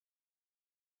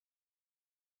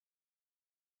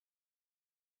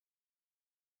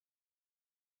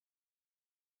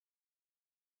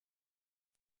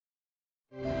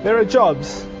There are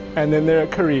jobs, and then there are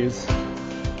careers.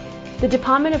 The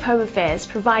Department of Home Affairs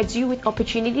provides you with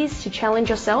opportunities to challenge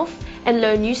yourself and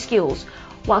learn new skills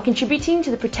while contributing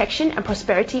to the protection and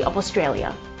prosperity of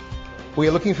Australia. We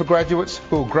are looking for graduates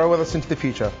who will grow with us into the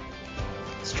future.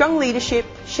 Strong leadership,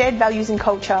 shared values and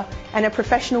culture, and a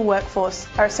professional workforce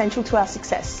are essential to our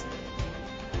success.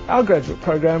 Our graduate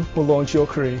program will launch your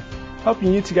career,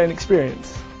 helping you to gain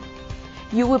experience.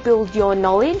 You will build your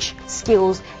knowledge,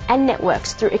 skills and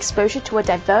networks through exposure to a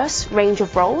diverse range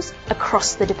of roles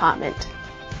across the department.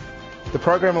 The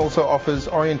program also offers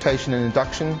orientation and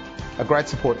induction, a grad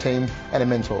support team and a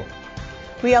mentor.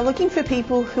 We are looking for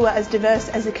people who are as diverse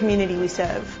as the community we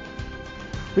serve.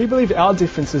 We believe our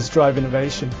differences drive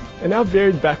innovation, and our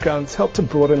varied backgrounds help to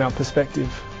broaden our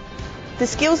perspective. The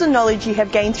skills and knowledge you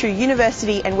have gained through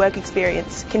university and work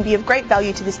experience can be of great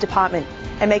value to this department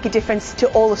and make a difference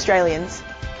to all Australians.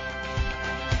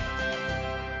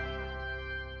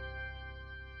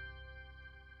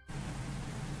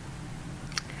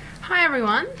 Hi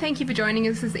everyone, thank you for joining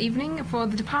us this evening for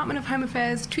the Department of Home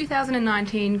Affairs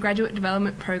 2019 Graduate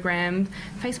Development Program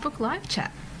Facebook Live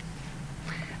Chat.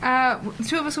 The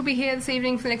two of us will be here this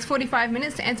evening for the next 45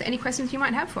 minutes to answer any questions you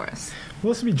might have for us.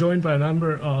 We'll also be joined by a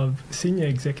number of senior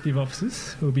executive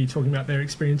officers who will be talking about their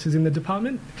experiences in the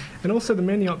department and also the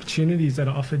many opportunities that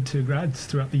are offered to grads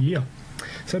throughout the year.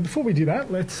 So before we do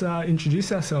that, let's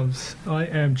introduce ourselves. I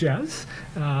am Jazz.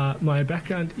 My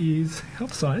background is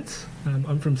health science.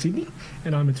 I'm from Sydney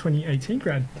and I'm a 2018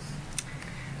 grad.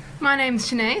 My name's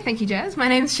Shanae. Thank you, Jazz. My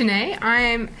name's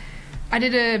Shanae. I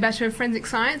did a Bachelor of Forensic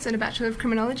Science and a Bachelor of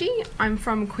Criminology. I'm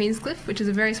from Queenscliff, which is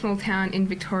a very small town in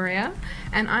Victoria,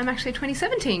 and I'm actually a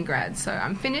 2017 grad, so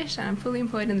I'm finished and I'm fully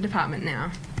employed in the department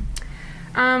now.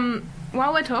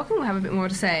 While we're talking, we'll have a bit more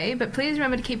to say, but please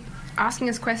remember to keep asking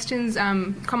us questions.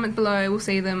 Comment below, we'll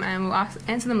see them, and we'll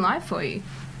answer them live for you.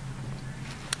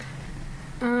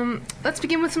 Let's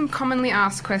begin with some commonly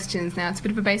asked questions now. It's a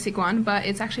bit of a basic one, but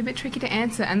it's actually a bit tricky to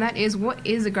answer, and that is, what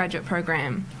is a graduate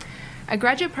program? A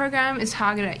graduate program is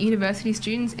targeted at university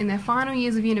students in their final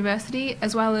years of university,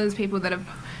 as well as people that have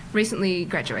recently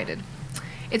graduated.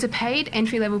 It's a paid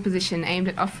entry-level position aimed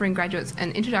at offering graduates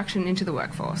an introduction into the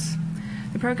workforce.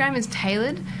 The program is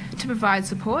tailored to provide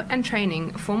support and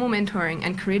training, formal mentoring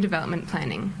and career development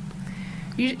planning.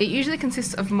 It usually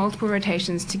consists of multiple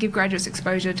rotations to give graduates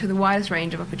exposure to the widest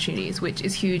range of opportunities, which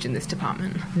is huge in this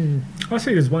department. I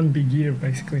see it as one big year of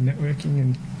basically networking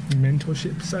and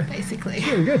mentorship. So basically.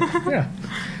 Really good,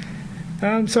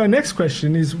 yeah. So our next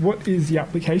question is, what is the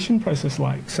application process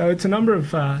like? So it's a number of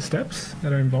steps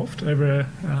that are involved over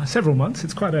several months.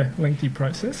 It's quite a lengthy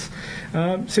process.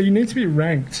 So you need to be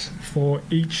ranked for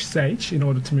each stage in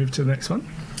order to move to the next one.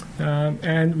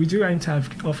 And we do aim to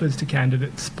have offers to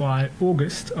candidates by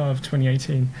August of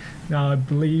 2018. Now, I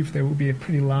believe there will be a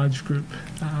pretty large group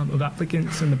of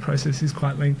applicants, and the process is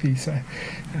quite lengthy, so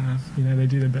they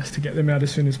do their best to get them out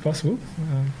as soon as possible.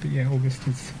 But yeah, August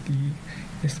is the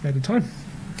estimated time.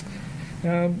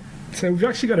 So we've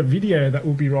actually got a video that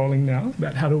will be rolling now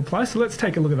about how to apply, so let's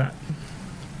take a look at that.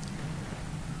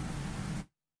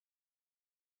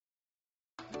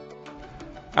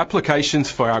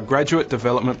 Applications for our Graduate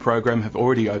Development Program have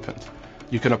already opened.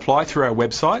 You can apply through our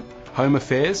website,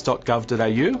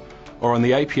 homeaffairs.gov.au, or on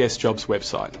the APS Jobs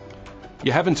website.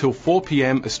 You have until 4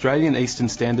 p.m. Australian Eastern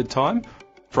Standard Time,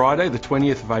 Friday the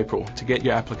 20th of April, to get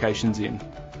your applications in.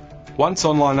 Once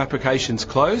online applications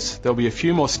close, there'll be a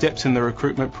few more steps in the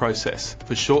recruitment process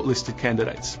for shortlisted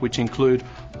candidates, which include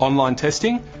online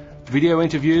testing, video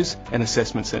interviews and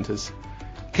assessment centres.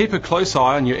 Keep a close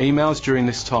eye on your emails during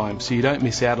this time so you don't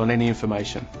miss out on any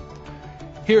information.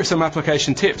 Here are some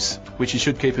application tips which you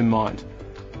should keep in mind.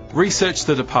 Research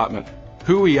the department,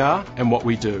 who we are and what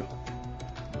we do.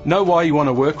 Know why you want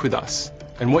to work with us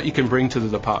and what you can bring to the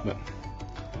department.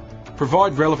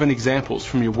 Provide relevant examples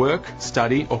from your work,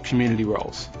 study or community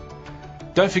roles.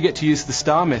 Don't forget to use the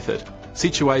STAR method: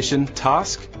 situation,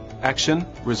 task, action,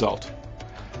 result.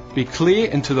 Be clear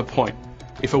and to the point.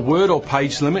 If a word or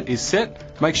page limit is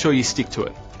set, make sure you stick to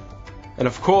it. And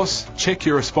of course, check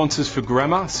your responses for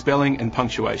grammar, spelling and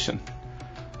punctuation.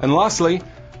 And lastly,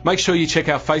 make sure you check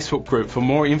our Facebook group for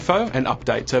more info and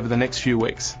updates over the next few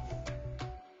weeks.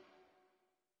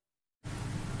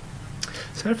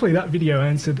 So hopefully that video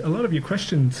answered a lot of your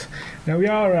questions. Now we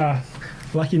are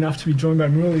lucky enough to be joined by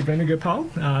Murali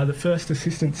Venugopal, the first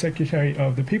Assistant Secretary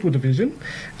of the People Division.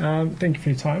 Thank you for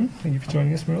your time. Thank you for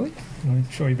joining us, Murali. I'm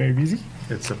sure you're very busy.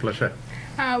 It's a pleasure.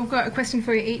 We've got a question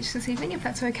for you each this evening, if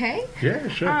that's okay. Yeah,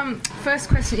 sure. First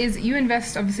question is, you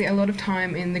invest obviously a lot of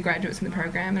time in the graduates in the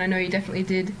program, and I know you definitely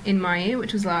did in my year,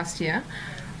 which was last year.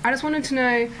 I just wanted to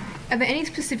know, Are there any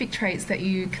specific traits that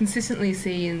you consistently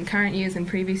see in current years and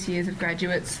previous years of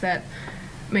graduates that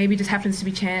maybe just happens to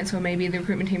be chance or maybe the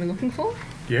recruitment team are looking for?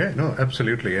 Yeah, no,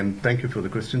 absolutely. And thank you for the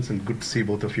questions and good to see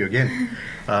both of you again.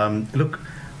 Look,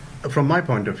 from my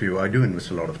point of view, I do invest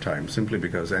a lot of time simply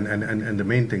because, and the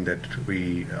main thing that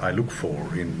I look for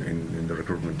in the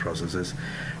recruitment process is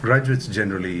graduates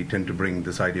generally tend to bring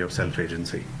this idea of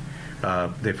self-agency.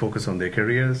 They focus on their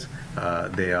careers,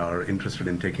 they are interested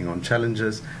in taking on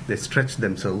challenges, they stretch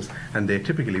themselves, and they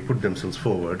typically put themselves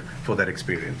forward for that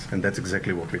experience, and that's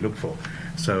exactly what we look for.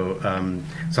 So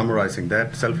summarizing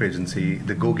that, self-agency,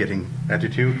 the go-getting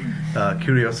attitude,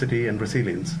 curiosity and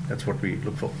resilience, that's what we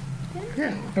look for.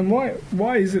 Yeah. And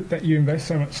why is it that you invest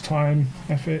so much time,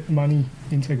 effort, money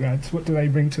into grads? What do they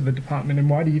bring to the department, and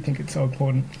why do you think it's so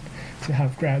important to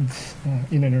have grads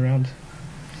in and around?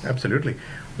 Absolutely.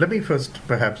 Let me first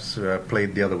perhaps play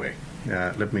it the other way.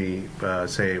 Let me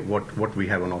say what we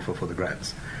have on offer for the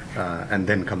grads, and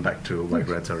then come back to why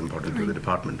grads are important to the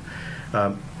department.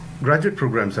 Graduate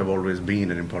programs have always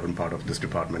been an important part of this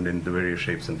department in the various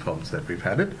shapes and forms that we've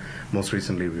had it. Most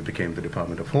recently, we became the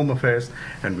Department of Home Affairs,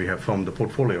 and we have formed the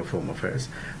portfolio of Home Affairs.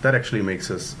 That actually makes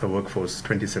us a workforce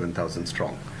 27,000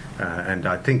 strong. And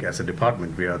I think as a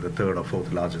department, we are the third or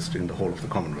fourth largest in the whole of the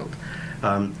Commonwealth.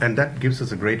 And that gives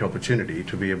us a great opportunity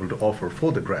to be able to offer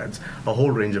for the grads a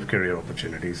whole range of career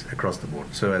opportunities across the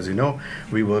board. So as you know,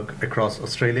 we work across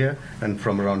Australia and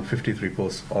from around 53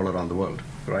 posts all around the world,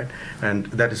 right? And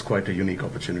that is quite a unique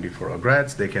opportunity for our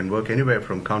grads. They can work anywhere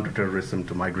from counterterrorism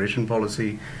to migration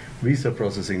policy, visa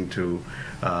processing to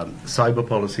cyber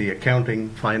policy, accounting,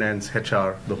 finance,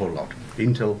 HR, the whole lot,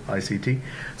 Intel, ICT.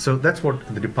 So that's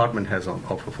what the department has on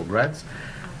offer for grads.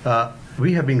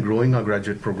 We have been growing our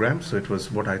graduate program, so it was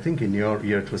what I think in your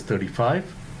year it was 35.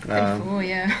 34,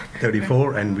 yeah.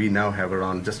 34, and we now have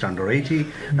around just under 80,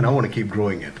 and I want to keep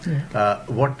growing it.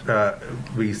 What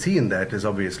we see in that is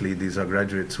obviously these are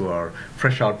graduates who are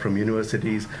fresh out from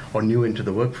universities or new into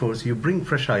the workforce. You bring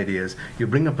fresh ideas, you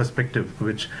bring a perspective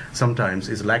which sometimes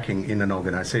is lacking in an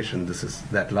organization this is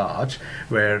that large,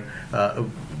 where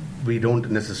we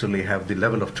don't necessarily have the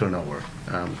level of turnover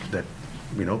that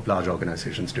large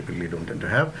organizations typically don't tend to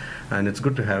have, and it's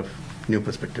good to have new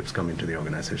perspectives come into the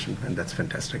organization, and that's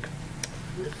fantastic.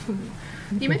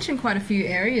 You mentioned quite a few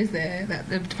areas there that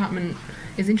the department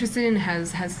is interested in,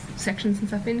 has sections and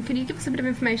stuff in. Could you give us a bit of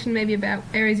information maybe about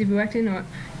areas you've worked in or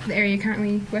the area you're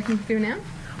currently working through now?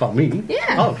 About me?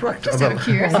 Yeah. Oh, right. Just out of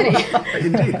curiosity.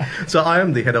 Indeed. So I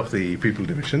am the head of the people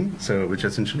division, which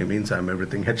essentially means I'm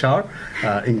everything HR,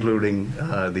 including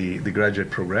the graduate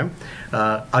program.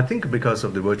 I think because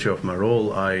of the virtue of my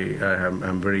role,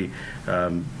 I'm very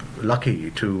lucky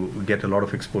to get a lot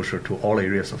of exposure to all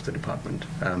areas of the department.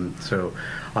 So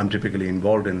I'm typically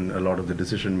involved in a lot of the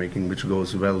decision making which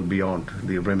goes well beyond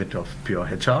the remit of pure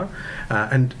HR.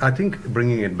 And I think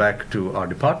bringing it back to our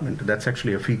department, that's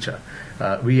actually a feature.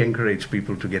 We encourage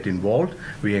people to get involved.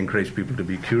 We encourage people to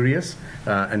be curious.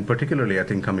 And particularly, I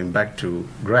think, coming back to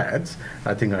grads,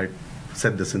 I think I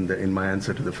said this in my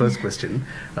answer to the first question,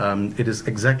 it is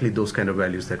exactly those kind of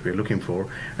values that we're looking for,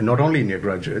 and not only in your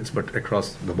graduates, but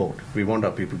across the board. We want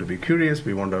our people to be curious,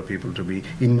 we want our people to be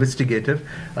investigative,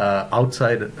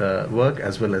 outside work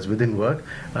as well as within work,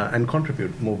 and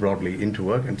contribute more broadly into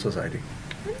work and society.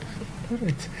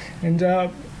 Perfect.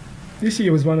 And this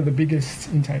year was one of the biggest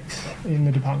intakes in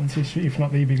the department's history, if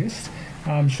not the biggest.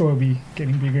 I'm sure it'll be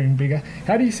getting bigger and bigger.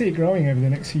 How do you see it growing over the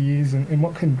next few years, and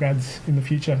what can grads in the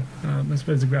future, I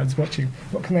suppose the grads watching,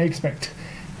 what can they expect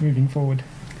moving forward?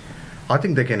 I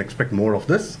think they can expect more of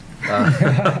this.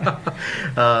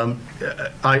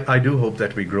 I do hope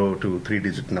that we grow to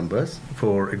 3-digit numbers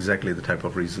for exactly the type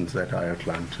of reasons that I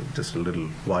outlined just a little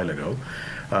while ago.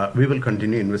 We will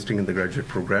continue investing in the graduate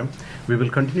program. We will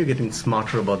continue getting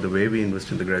smarter about the way we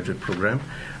invest in the graduate program.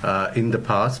 In the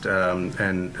past,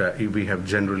 we have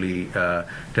generally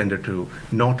tended to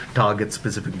not target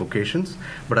specific vocations,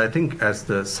 but I think as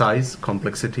the size,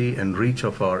 complexity, and reach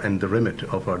of and the remit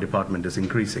of our department is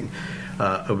increasing,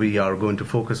 we are going to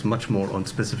focus much more on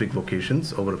specific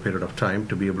vocations over a period of time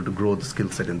to be able to grow the skill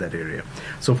set in that area.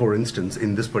 So for instance,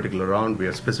 in this particular round, we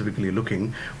are specifically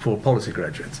looking for policy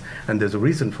graduates. And there's a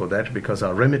reason for that, because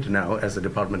our remit now as the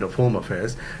Department of Home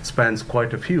Affairs spans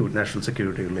quite a few national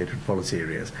security related policy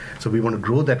areas. So we want to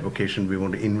grow that vocation, we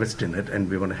want to invest in it, and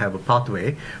we want to have a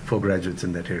pathway for graduates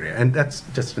in that area. And that's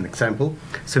just an example.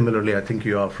 Similarly, I think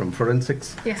you are from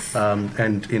forensics. Yes.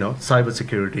 And cyber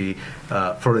security,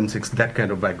 forensics, that that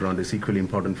kind of background is equally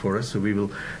important for us. So we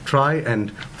will try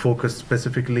and focus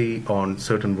specifically on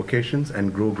certain vocations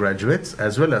and grow graduates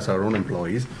as well as our own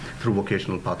employees through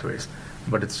vocational pathways.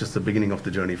 But it's just the beginning of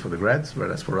the journey for the grads,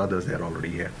 whereas for others, they're already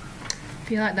here. I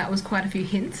feel like that was quite a few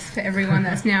hints for everyone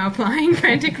that's now applying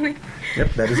frantically.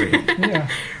 Yep, that is a hint. Yeah.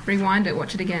 Rewind it,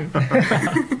 watch it again.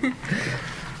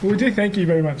 Well, we do thank you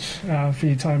very much for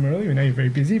your time earlier. We know you're very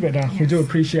busy, but we do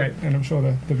appreciate, and I'm sure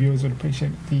the viewers would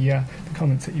appreciate the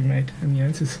comments that you've made and the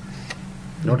answers.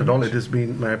 Not at all. It has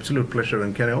been my absolute pleasure.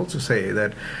 And can I also say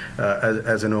that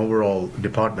as an overall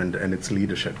department and its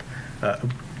leadership,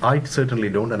 I certainly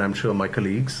don't, and I'm sure my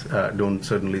colleagues don't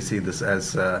certainly see this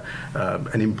as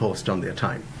an impost on their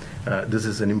time. This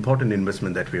is an important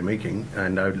investment that we're making,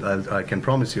 and I can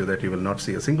promise you that you will not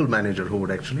see a single manager who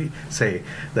would actually say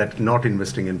that not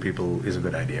investing in people is a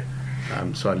good idea.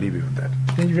 So I'll leave you with that.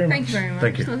 Thank you very much. Thank you very much.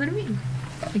 Thank you. Pleasure to meet you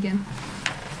again.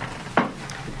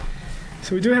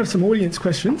 So we do have some audience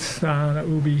questions that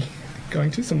we'll be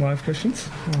going to, some live questions.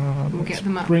 We'll get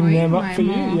them up bring for you, them up my for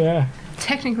you. more Yeah.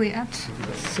 Technically apt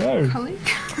So colleague.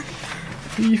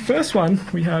 the first one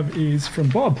we have is from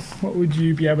Bob. What would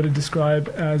you be able to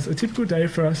describe as a typical day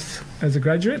for us as a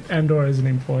graduate and/or as an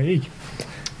employee?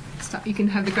 So you can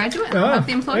have the graduate, I'll have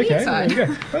the employee okay, side. there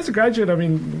you go. As a graduate, I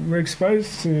mean, we're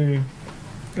exposed to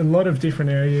a lot of different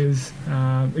areas,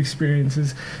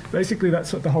 experiences. Basically,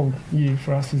 that's what the whole year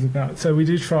for us is about. So we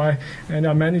do try, and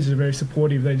our managers are very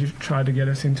supportive. They just try to get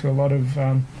us into a lot of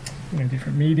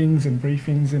different meetings and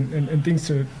briefings and things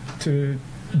to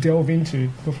delve into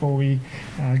before we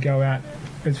go out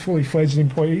as fully fledged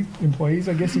employees,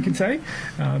 I guess you could say,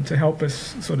 to help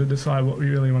us sort of decide what we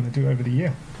really want to do over the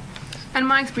year. And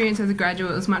my experience as a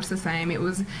graduate was much the same. It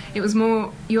was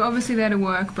more, you're obviously there to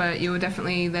work, but you're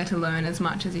definitely there to learn as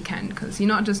much as you can, because you're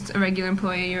not just a regular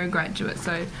employee, you're a graduate,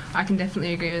 so I can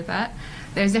definitely agree with that.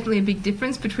 There's definitely a big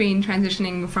difference between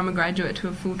transitioning from a graduate to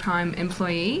a full-time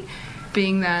employee,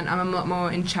 being that I'm a lot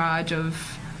more in charge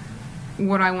of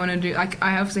what I want to do. Like,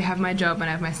 I obviously have my job and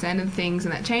I have my standard things,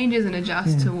 and that changes and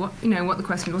adjusts to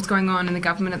what's going on in the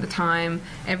government at the time.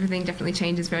 Everything definitely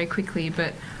changes very quickly,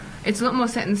 but it's a lot more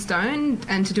set in stone,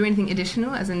 and to do anything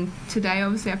additional, as in today,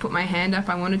 obviously I put my hand up,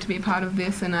 I wanted to be a part of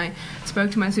this, and I spoke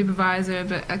to my supervisor,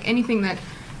 but like any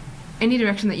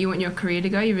direction that you want your career to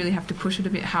go, you really have to push it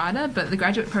a bit harder. But the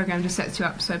graduate program just sets you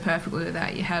up so perfectly with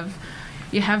that. You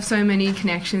have so many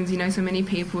connections, you know so many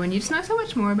people, and you just know so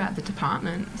much more about the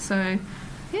department. So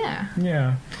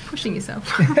yeah, pushing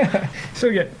yourself. So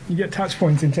you get touch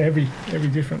points into every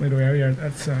different little area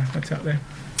that's out there.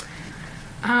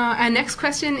 Our next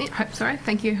question,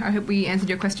 thank you. I hope we answered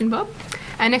your question, Bob.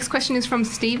 Our next question is from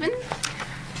Stephen.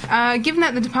 Given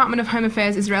that the Department of Home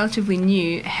Affairs is relatively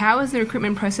new, how is the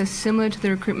recruitment process similar to the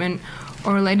recruitment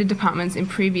or related departments in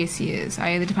previous years,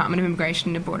 i.e. the Department of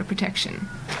Immigration and Border Protection?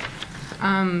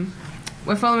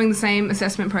 We're following the same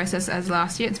assessment process as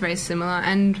last year. It's very similar,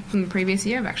 and from the previous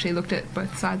year I've actually looked at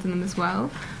both sides of them as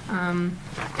well.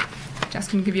 Just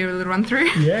can give you a little run through.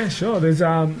 Yeah, sure. There's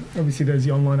obviously there's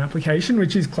the online application,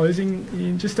 which is closing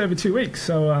in just over 2 weeks.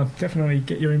 So definitely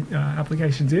get your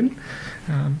applications in.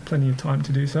 Plenty of time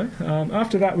to do so.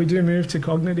 After that, we do move to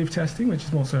cognitive testing, which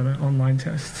is more sort of online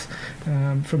tests.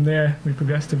 From there, we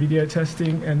progress to video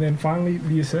testing, and then finally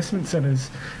the assessment centres,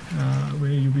 where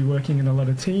you'll be working in a lot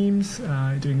of teams,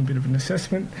 doing a bit of an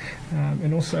assessment,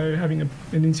 and also having an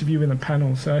interview with a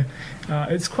panel. So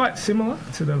it's quite similar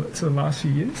to the last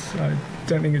few years. I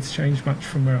don't think it's changed much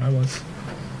from where I was.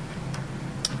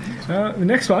 The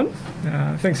next one,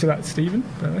 thanks for that, Stephen,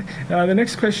 by the way. The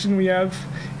next question we have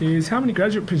is how many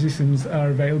graduate positions are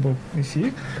available this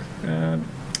year?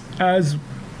 As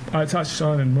I touched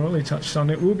on and Morley touched on,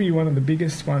 it will be one of the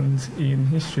biggest ones in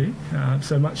history,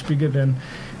 so much bigger than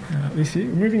this year.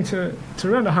 We're moving to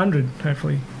around 100,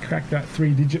 hopefully crack that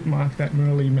 3-digit mark that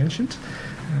Morley mentioned.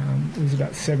 It was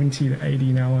about 70 to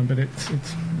 80 now on, but it's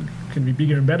going to be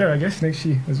bigger and better, I guess, next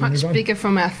year as we move on. Much bigger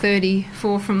from our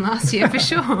 34 from last year, for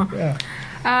sure. Yeah.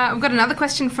 We've got another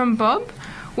question from Bob.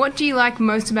 What do you like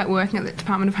most about working at the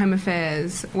Department of Home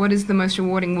Affairs? What is the most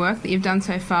rewarding work that you've done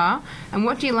so far? And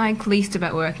what do you like least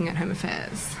about working at Home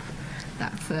Affairs?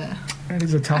 That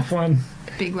is a tough one.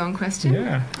 Big, long question.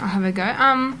 Yeah. I'll have a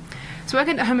go. So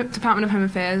working at the Department of Home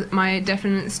Affairs, my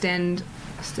definite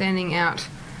standing out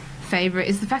favourite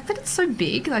is the fact that it's so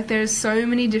big. Like, there's so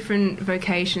many different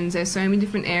vocations, there's so many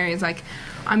different areas. Like,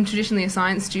 I'm traditionally a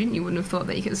science student. You wouldn't have thought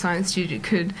that a science student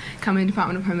could come in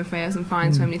Department of Home Affairs and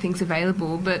find so many things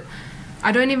available, but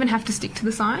I don't even have to stick to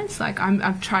the science. Like,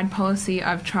 I've tried policy,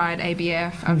 I've tried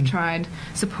ABF, I've tried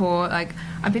support. Like,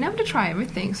 I've been able to try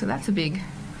everything, so that's a big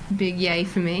big yay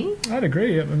for me. I'd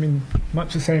agree. I mean,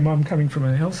 much the same. I'm coming from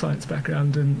a health science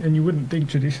background, and you wouldn't think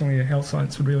traditionally a health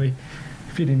science would really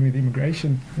fit in with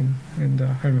immigration and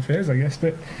home affairs, I guess.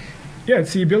 But yeah,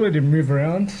 it's the ability to move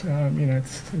around. You know,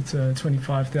 it's a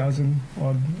 25,000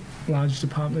 odd large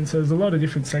department, so there's a lot of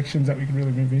different sections that we can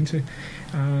really move into,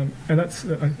 and that's,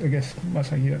 I guess,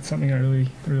 much like you, that's something I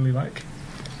really like.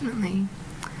 Definitely.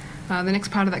 The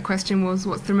next part of that question was,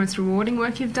 what's the most rewarding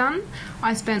work you've done?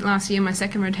 I spent last year my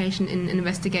second rotation in an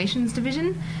investigations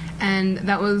division, and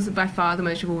that was by far the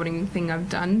most rewarding thing I've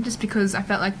done, just because I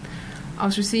felt like I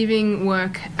was receiving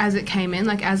work as it came in,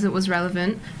 like as it was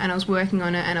relevant, and I was working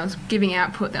on it, and I was giving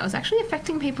output that was actually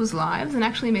affecting people's lives and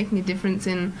actually making a difference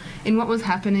in what was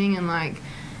happening, and like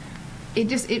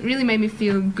it really made me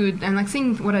feel good, and like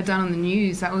seeing what I'd done on the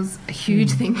news, that was a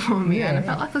huge thing for me, and I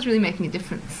felt like I was really making a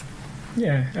difference.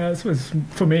 Yeah, I suppose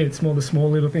for me it's more the small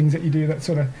little things that you do that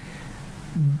sort of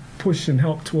push and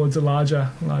help towards a larger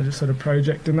sort of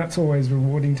project, and that's always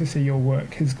rewarding to see your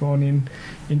work has gone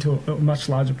into a much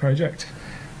larger project.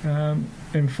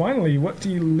 And finally, what do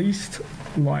you least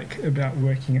like about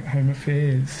working at Home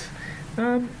Affairs?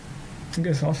 I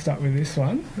guess I'll start with this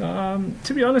one.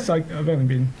 To be honest, I've only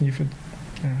been here for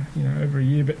over a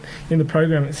year, but in the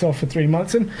program itself for 3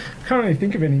 months, and I can't really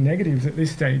think of any negatives at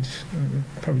this stage.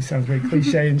 It probably sounds very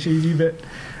cliche and cheesy, but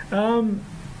I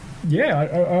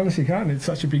honestly can't. It's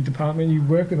such a big department. You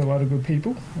work with a lot of good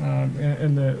people,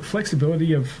 and the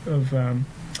flexibility of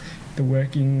the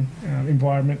working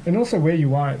environment, and also where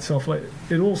you are itself. Like,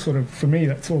 it all sort of, for me,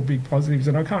 that's all big positives,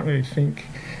 and I can't really think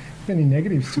of any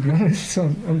negatives, to be honest.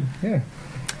 So, yeah.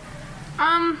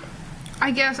 I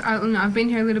guess I've been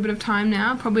here a little bit of time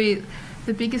now. Probably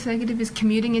the biggest negative is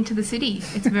commuting into the city.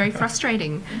 It's very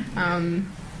frustrating.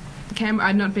 Canberra,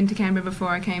 I'd not been to Canberra before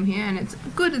I came here, and it's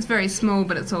good. It's very small,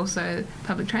 but it's also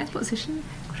public transport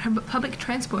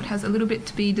has a little bit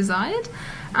to be desired.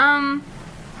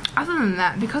 Other than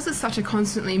that, because it's such a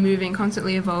constantly moving,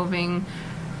 constantly evolving,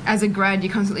 as a grad, you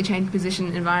constantly change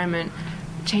position, environment,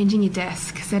 changing your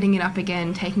desk, setting it up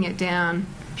again, taking it down,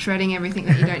 shredding everything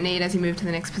that you don't need as you move to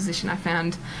the next position, I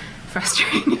found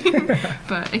frustrating.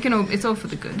 But it's all for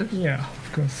the good. Yeah,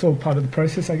 of course. It's all part of the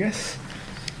process, I guess.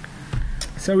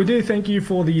 So we do thank you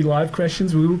for the live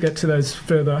questions. We will get to those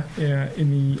further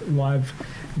in the live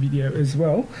video as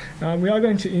well. We are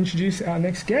going to introduce our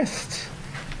next guest.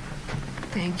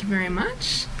 Thank you very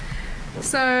much.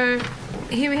 So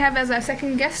here we have as our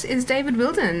second guest is David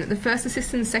Wilden, the First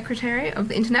Assistant Secretary of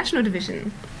the International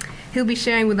Division. He'll be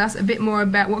sharing with us a bit more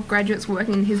about what graduates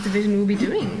working in his division will be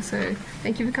doing. So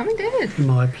thank you for coming, David.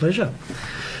 My pleasure.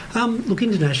 Look,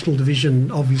 International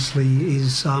Division obviously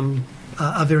is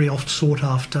a very oft sought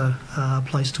after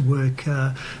place to work.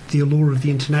 The allure of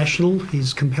the international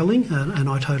is compelling, and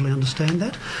I totally understand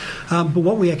that. But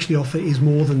what we actually offer is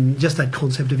more than just that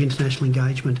concept of international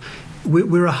engagement.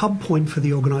 We're a hub point for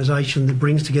the organisation that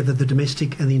brings together the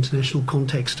domestic and the international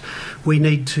context. We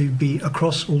need to be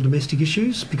across all domestic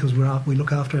issues because we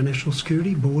look after our national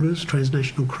security, borders,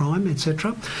 transnational crime,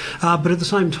 etc. But at the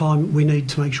same time, we need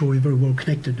to make sure we're very well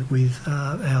connected with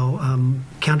our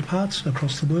counterparts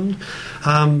across the world,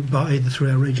 by either through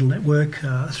our regional network,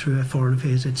 through our foreign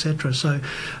affairs, etc. So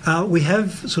we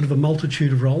have sort of a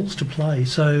multitude of roles to play.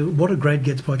 So what a grad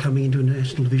gets by coming into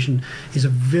International Division is a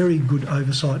very good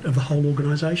oversight of the whole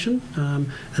organisation, and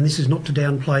this is not to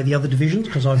downplay the other divisions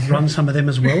because I've run some of them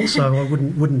as well, so I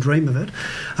wouldn't dream of it.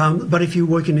 But if you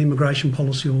work in immigration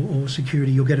policy or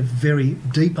security, you'll get a very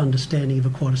deep understanding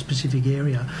of quite a specific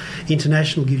area.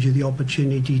 International gives you the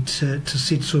opportunity to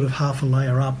sit sort of half a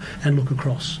layer up and look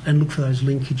across and look for those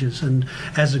linkages. And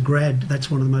as a grad,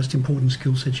 that's one of the most important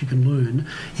skill sets you can learn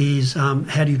is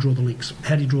how do you draw the links?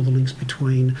 How do you draw the links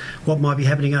between what might be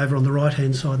happening over on the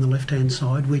right-hand side and the left-hand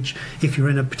side, which if you're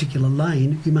in a particular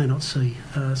lane, you may not see.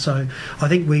 So I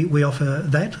think we offer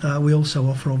that. We also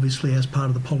offer, obviously, as part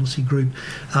of the policy group,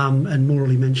 and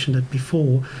Morley mentioned it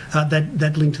before,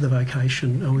 that link to the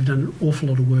vocation. We've done an awful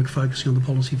lot of work focusing on the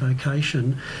policy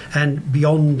vocation and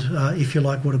beyond, if you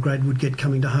like, what a grad would get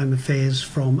coming to Home Affairs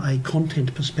from a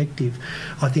content perspective.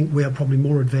 I think we are probably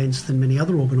more advanced than many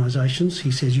other organisations, he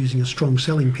says, using a strong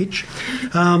selling pitch,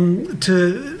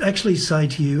 to actually say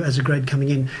to you as a grad coming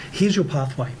in, here's your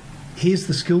pathway. Here's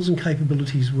the skills and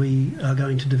capabilities we are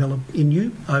going to develop in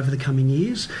you over the coming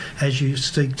years as you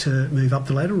seek to move up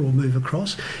the ladder or move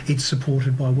across. It's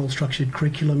supported by well-structured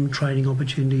curriculum, training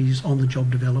opportunities, on-the-job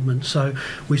development. So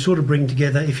we sort of bring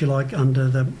together, if you like, under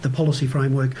the policy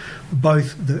framework,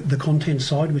 both the content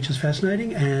side, which is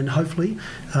fascinating, and hopefully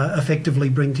effectively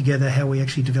bring together how we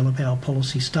actually develop our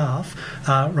policy staff,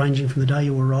 ranging from the day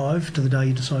you arrive to the day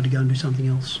you decide to go and do something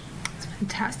else.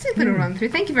 Fantastic little run through.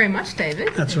 Thank you very much, David.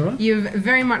 That's all right. You've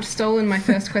very much stolen my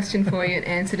first question for you and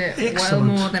answered it Excellent.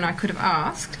 well more than I could have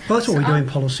asked. Well, that's what we do in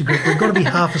policy group. We've got to be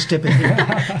half a step ahead.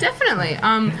 Definitely.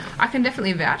 I can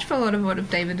definitely vouch for a lot of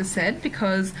what David has said,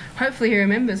 because hopefully he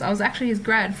remembers I was actually his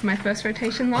grad for my first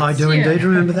rotation last year. I do indeed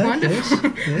remember that.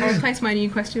 Wonderful. Yes. I'll replace my new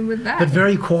question with that. But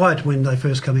very quiet when they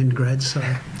first come into grads. So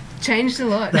Changed a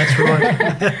lot. that's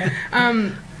right.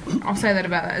 I'll say that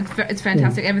about that. It's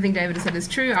fantastic. Everything David has said is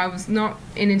true. I was not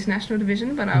in international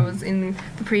division, but I was in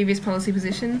the previous policy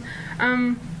position.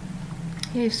 Yeah,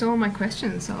 you stole all my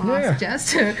questions, so I'll ask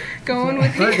Jazz to go on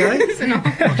with his and I'll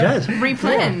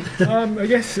replan. I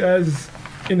guess as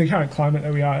in the current climate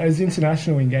that we are, as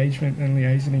international engagement and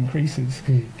liaison increases,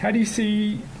 how do you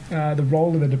see the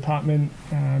role of the department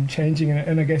changing?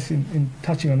 And I guess in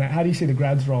touching on that, how do you see the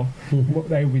grads' role, what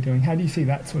they will be doing? How do you see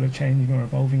that sort of changing or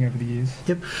evolving over the years?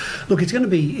 Yep. Look, it's going to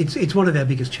be, it's one of our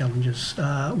biggest challenges.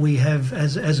 We have,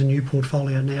 as a new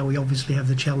portfolio now, we obviously have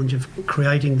the challenge of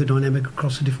creating the dynamic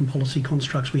across the different policy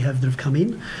constructs we have that have come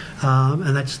in,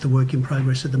 and that's the work in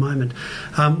progress at the moment.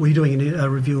 We're doing a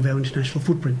review of our international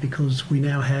footprint, because we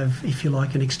now have, if you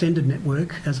like, an extended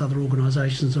network as other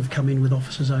organisations have come in with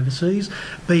offices overseas,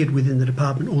 be it within the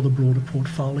department or the broader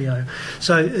portfolio.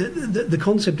 So the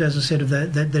concept, as I said, of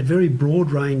that very broad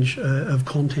range of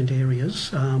content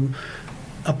areas,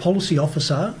 a policy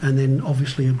officer, and then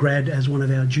obviously a grad as one of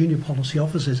our junior policy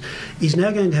officers, is now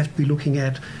going to have to be looking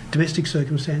at domestic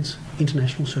circumstance,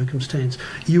 international circumstance.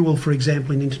 You will, for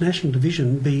example, in international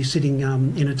division, be sitting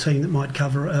in a team that might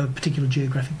cover a particular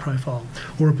geographic profile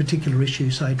or a particular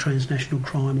issue, say transnational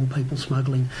crime or people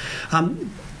smuggling.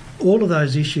 All of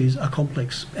those issues are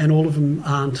complex, and all of them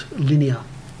aren't linear.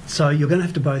 So you're going to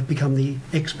have to both become the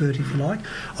expert, if you like,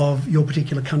 of your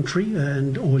particular country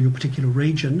or your particular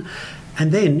region,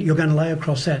 and then you're going to lay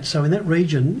across that. So in that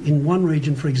region, in one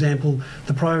region, for example,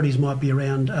 the priorities might be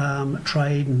around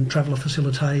trade and traveller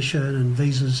facilitation and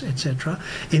visas, etc.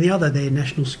 In the other, they're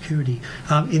national security.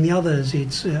 In the others,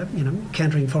 it's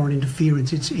countering foreign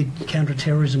interference, it's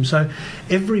counter-terrorism. So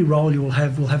every role you will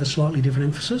have a slightly different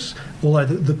emphasis, although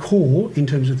the core, in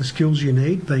terms of the skills you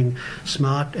need, being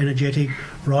smart, energetic,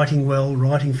 writing well,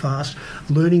 writing fast,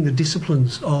 learning the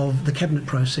disciplines of the cabinet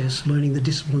process, learning the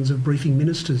disciplines of briefing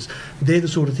ministers. They're the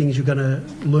sort of things you're going to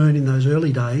learn in those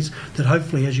early days that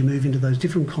hopefully as you move into those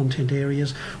different content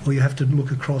areas, or you have to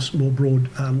look across more broad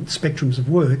spectrums of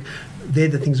work, they're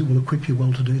the things that will equip you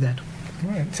well to do that.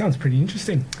 Right, sounds pretty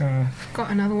interesting.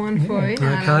 Got another one for you.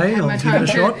 Okay, I'll give it a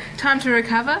shot. Time to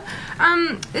recover.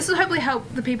 This will hopefully help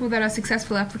the people that are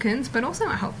successful applicants, but also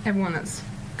might help everyone that's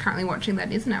currently watching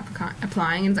that isn't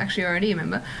applying and is actually already a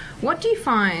member. What do you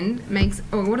find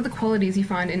what are the qualities you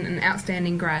find in an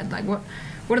outstanding grad? Like what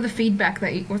are the feedback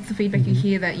what's the feedback you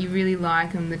hear that you really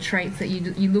like, and the traits that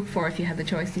you look for if you had the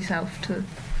choice yourself to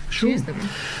choose them?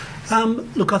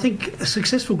 Look, I think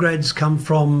successful grads come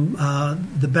from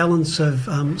the balance of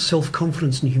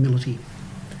self-confidence and humility.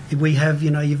 We have,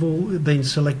 you've all been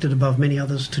selected above many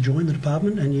others to join the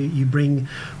department, and you bring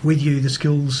with you the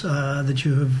skills that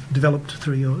you have developed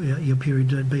through your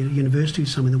period at university,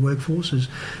 some in the workforce, as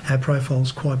our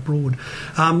profile's quite broad.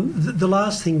 The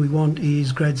last thing we want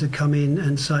is grads that come in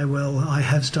and say, well, I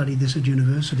have studied this at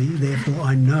university, therefore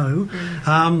I know.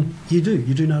 You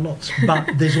do know lots, but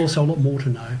there's also a lot more to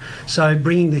know. So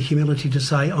bringing the humility to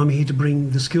say, I'm here to bring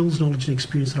the skills, knowledge and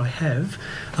experience that I have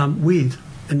with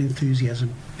an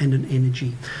enthusiasm and an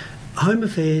energy. Home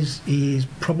Affairs is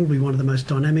probably one of the most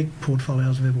dynamic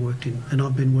portfolios I've ever worked in, and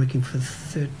I've been working for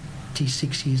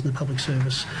 36 years in the public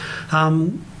service.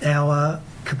 Our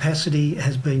capacity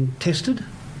has been tested,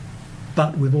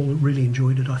 but we've all really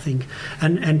enjoyed it, I think.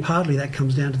 And partly that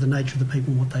comes down to the nature of the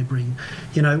people and what they bring.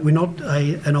 We're not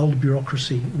an old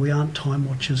bureaucracy. We aren't time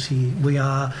watchers here. We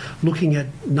are looking at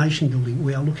nation building.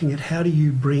 We are looking at how do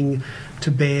you bring to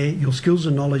bear your skills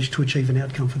and knowledge to achieve an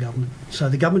outcome for government. So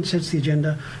the government sets the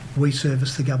agenda, we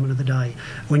service the government of the day.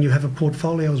 When you have a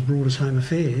portfolio as broad as Home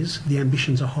Affairs, the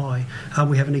ambitions are high.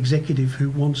 We have an executive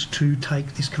who wants to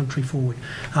take this country forward.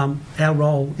 Our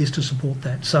role is to support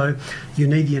that. So you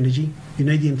need the energy, you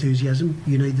need the enthusiasm,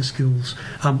 you need the skills.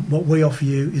 What we offer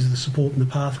you is the support and the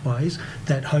pathways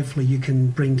that hopefully you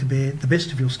can bring to bear the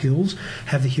best of your skills,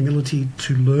 have the humility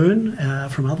to learn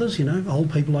from others.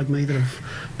 Old people like me that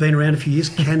have been around a few years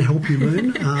can help you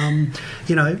learn.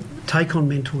 Take on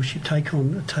mentorship,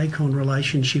 take on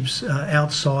relationships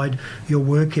outside your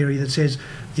work area that says,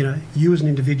 you as an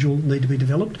individual need to be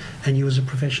developed, and you as a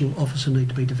professional officer need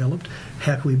to be developed.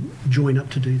 How can we join up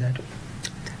to do that?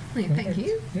 Thank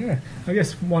you. Yeah. I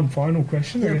guess one final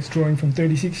question, I guess drawing from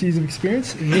 36 years of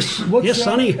experience. Yes, yes,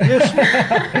 Sonny,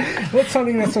 yes. What's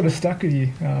something that sort of stuck with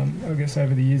you, I guess,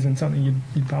 over the years and something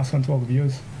you'd pass on to all the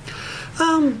viewers?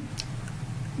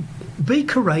 Be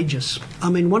courageous. I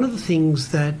mean, one of the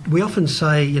things that we often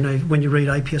say, when you read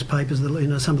APS papers,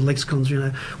 some of the lexicons,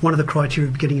 one of the criteria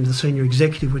of getting into the senior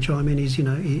executive, which I mean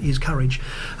is courage.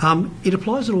 It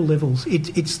applies at all levels.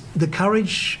 It's the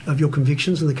courage of your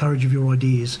convictions and the courage of your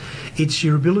ideas. It's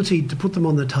your ability to put them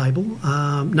on the table,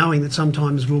 knowing that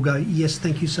sometimes we'll go, yes,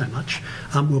 thank you so much.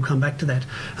 We'll come back to that.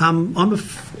 I'm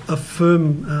a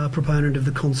firm proponent of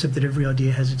the concept that every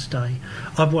idea has its day.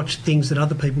 I've watched things that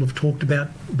other people have talked about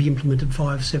be implemented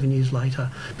 5-7 years later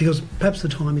because perhaps the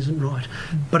time isn't right.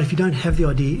 But if you don't have the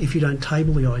idea, if you don't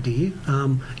table the idea,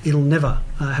 it'll never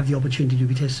have the opportunity to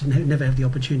be tested and never have the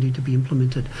opportunity to be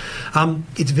implemented.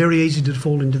 It's very easy to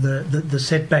fall into the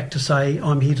setback to say,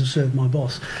 I'm here to serve my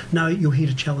boss. No, you're here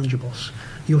to challenge your boss.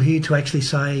 You're here to actually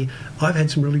say, I've had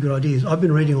some really good ideas. I've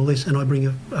been reading all this and I bring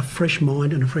a fresh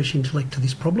mind and a fresh intellect to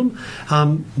this problem.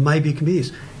 Maybe it can be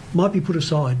this. Might be put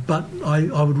aside, but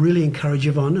I would really encourage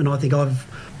everyone, and I think I've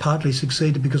partly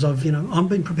succeeded because I've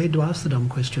been prepared to ask the dumb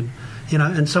question,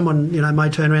 and someone, may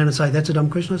turn around and say, that's a dumb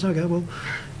question. I say, okay, well,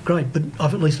 great, but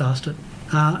I've at least asked it.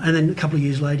 And then a couple of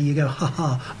years later you go,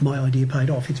 my idea paid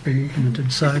off, it's been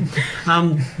implemented. So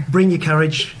bring your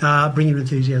courage, bring your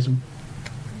enthusiasm.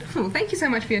 Well, thank you so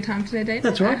much for your time today, David.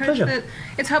 That's all right, pleasure. I hope that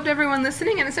it's helped everyone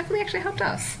listening, and it's definitely actually helped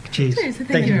us. Cheers. Too, so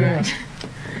thank you very much.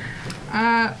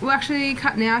 We'll actually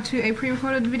cut now to a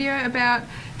pre-recorded video about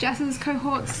JAS's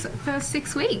cohort's first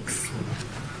 6 weeks.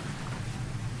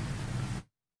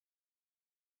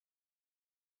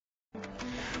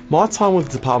 My time with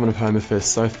the Department of Home Affairs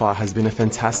so far has been a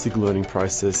fantastic learning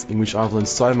process in which I've learned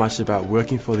so much about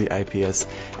working for the APS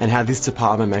and how this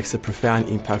department makes a profound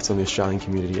impact on the Australian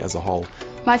community as a whole.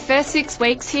 My first 6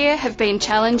 weeks here have been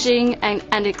challenging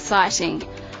and exciting.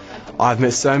 I've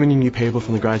met so many new people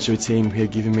from the graduate team who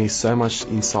have given me so much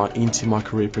insight into my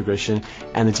career progression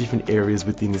and the different areas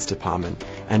within this department,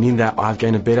 and in that I've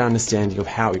gained a better understanding of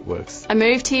how it works. I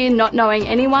moved here not knowing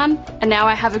anyone, and now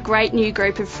I have a great new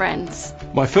group of friends.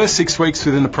 My first 6 weeks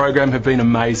within the program have been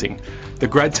amazing. The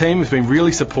grad team has been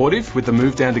really supportive with the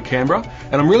move down to Canberra,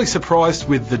 and I'm really surprised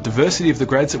with the diversity of the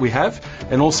grads that we have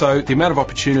and also the amount of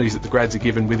opportunities that the grads are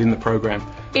given within the program.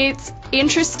 It's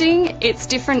interesting, it's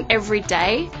different every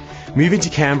day. Moving to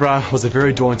Canberra was a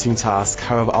very daunting task,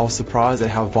 however I was surprised at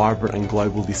how vibrant and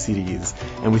global this city is,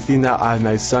 and within that I've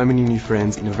made so many new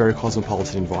friends in a very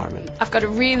cosmopolitan environment. I've got a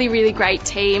really, really great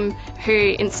team who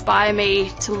inspire me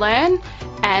to learn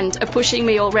and are pushing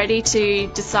me already to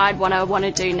decide what I want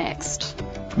to do next.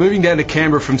 Moving down to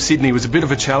Canberra from Sydney was a bit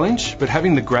of a challenge, but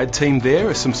having the grad team there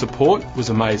as some support was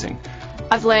amazing.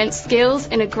 I've learned skills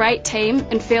in a great team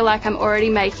and feel like I'm already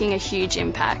making a huge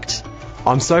impact.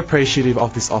 I'm so appreciative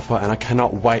of this offer and I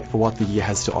cannot wait for what the year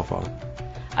has to offer.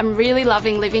 I'm really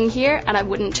loving living here and I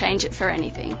wouldn't change it for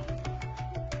anything.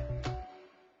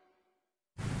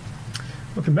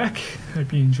 Welcome back.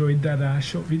 Hope you enjoyed that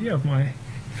short video of my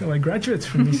fellow graduates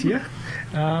from this year.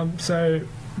 So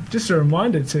just a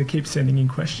reminder to keep sending in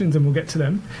questions and we'll get to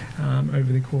them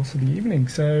over the course of the evening.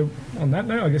 So on that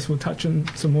note, I guess we'll touch on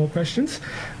some more questions.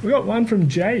 We got one from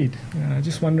Jade,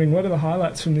 just wondering what are the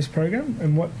highlights from this program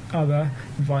and what other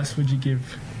advice would you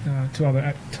give to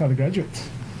other graduates?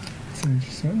 That's an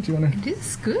interesting one. Do you want to? It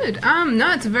is good.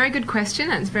 No, it's a very good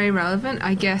question and it's very relevant.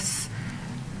 I guess,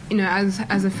 as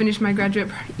I finished my graduate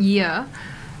year,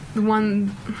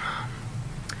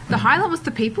 the highlight was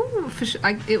the people.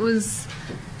 It was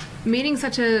meeting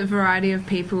such a variety of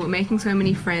people, making so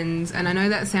many friends, and I know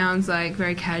that sounds like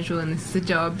very casual and this is a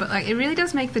job, but it really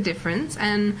does make the difference.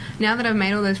 And now that I've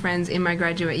made all those friends in my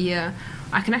graduate year,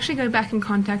 I can actually go back and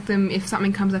contact them if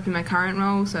something comes up in my current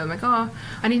role. So I'm like, I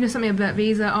need to know something about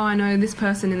visa. I know this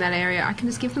person in that area. I can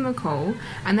just give them a call,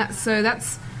 and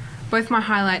that's both my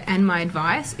highlight and my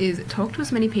advice is talk to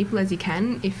as many people as you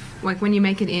can. If when you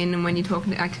make it in and when you're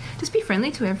talking to, just be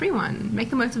friendly to everyone. Make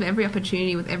the most of every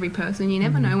opportunity with every person. You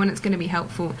never know when it's going to be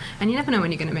helpful, and you never know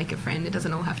when you're going to make a friend. It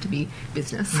doesn't all have to be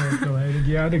business.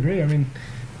 Yeah, I'd agree. I mean,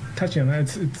 touching on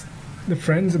that, it's the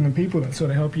friends and the people that sort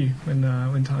of help you when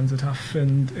times are tough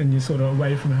and you're sort of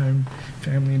away from home,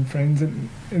 family and friends, and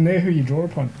they're who you draw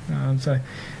upon.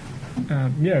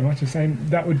 Much the same.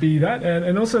 That would be that,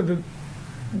 and also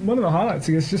one of the highlights,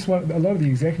 I guess, just a lot of the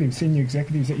executives, senior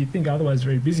executives that you think otherwise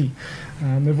very busy,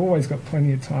 they've always got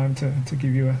plenty of time to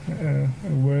give you a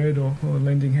word or a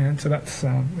lending hand. So that's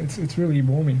it's really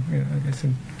warming, I guess,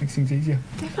 and makes things easier.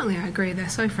 Definitely, I agree. They're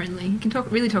so friendly. You can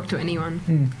really talk to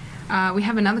anyone. We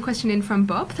have another question in from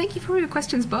Bob. Thank you for all your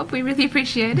questions, Bob. We really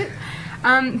appreciate it.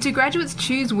 Do graduates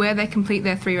choose where they complete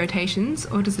their 3 rotations,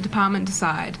 or does the department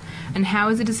decide? And how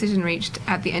is a decision reached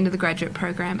at the end of the graduate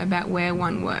program about where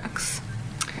one works?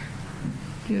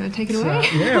 Do you want to take it away?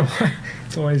 Yeah,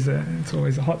 it's always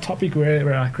a hot topic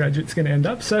where our graduates are going to end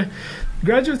up. So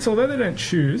graduates, although they don't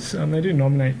choose, they do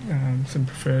nominate some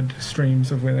preferred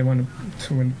streams of where they want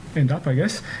to end up, I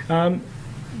guess.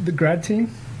 The grad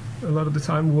team, a lot of the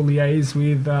time, will liaise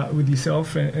with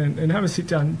yourself and have a sit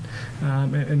down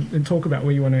and talk about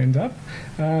where you want to end up.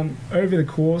 Over the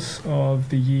course of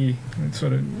the year,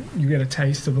 you get a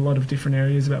taste of a lot of different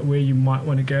areas about where you might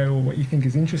want to go or what you think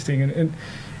is interesting. And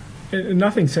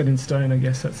nothing's set in stone, I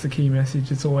guess. That's the key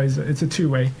message. It's a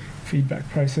two-way feedback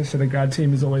process. So the grad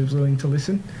team is always willing to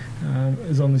listen,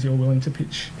 as long as you're willing to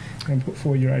pitch and put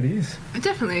forward your ideas. I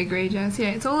definitely agree, Jazz.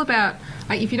 Yeah, it's all about,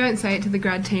 like, if you don't say it to the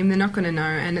grad team, they're not going to know,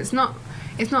 and it's not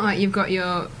like you've got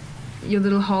your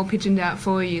little hole pigeoned out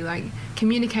for you. Like,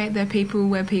 communicate where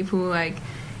people, like,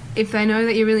 if they know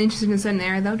that you're really interested in a certain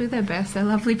area, they'll do their best. They're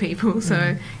lovely people.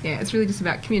 So yeah, it's really just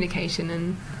about communication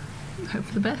and hope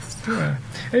for the best. Yeah,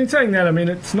 and in saying that, I mean,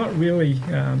 it's not really.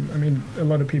 A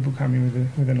lot of people come in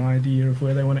with an idea of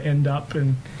where they want to end up,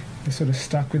 and they're sort of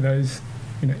stuck with those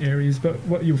areas. But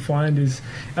what you'll find is,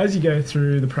 as you go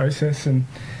through the process and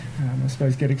I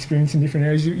suppose get experience in different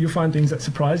areas, you'll find things that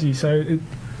surprise you. So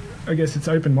I guess it's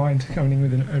open mind. Coming in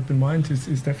with an open mind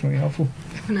is definitely helpful.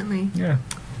 Definitely. Yeah.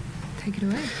 Take it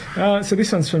away. So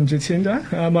this one's from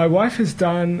Jatinda. My wife has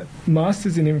done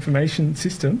Masters in Information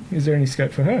System. Is there any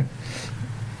scope for her?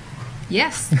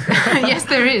 Yes. Yes,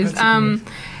 there is.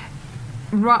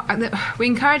 We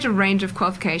encourage a range of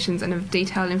qualifications and of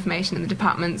detailed information in the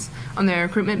departments on their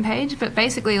recruitment page, but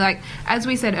basically, like, as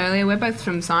we said earlier, we're both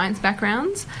from science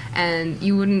backgrounds, and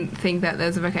you wouldn't think that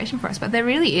there's a vocation for us, but there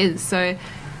really is. So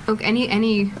look,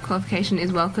 any qualification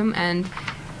is welcome, and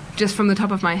just from the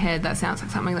top of my head, that sounds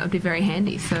like something that would be very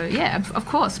handy. So yeah, of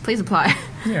course, please apply.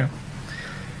 Yeah.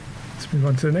 Let's move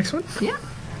on to the next one. Yeah.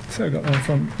 So I got one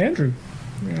from Andrew.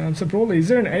 So broadly, is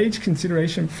there an age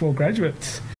consideration for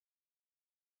graduates?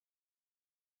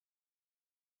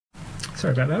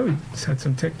 Sorry about that, we just had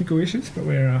some technical issues, but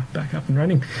we're back up and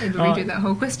running. Maybe redo that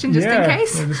whole question just in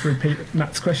case. I'll just repeat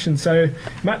Matt's question. So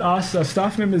Matt asks, are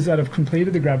staff members that have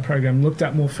completed the grad program looked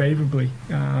at more favourably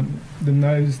than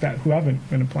those who haven't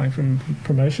when applying for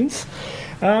promotions?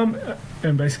 And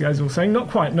basically, as we were saying,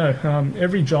 not quite, no.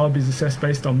 Every job is assessed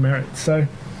based on merit. So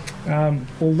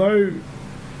although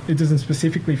it doesn't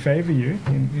specifically favour you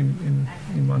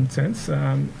in one sense,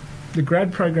 the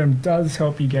grad program does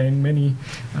help you gain many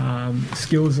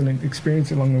skills and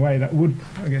experience along the way that would,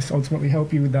 I guess, ultimately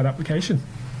help you with that application.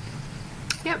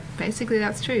 Yep, basically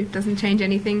that's true. Doesn't change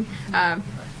anything.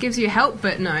 Gives you help,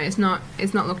 but no, it's not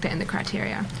looked at in the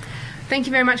criteria. Thank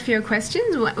you very much for your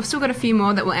questions. We've still got a few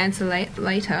more that we'll answer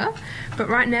later. But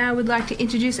right now, we'd like to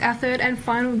introduce our third and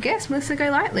final guest, Melissa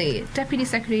Golightly, Deputy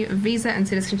Secretary of Visa and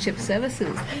Citizenship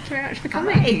Services. Thank you very much for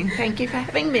coming. Hi, thank you for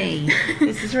having me.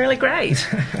 This is really great.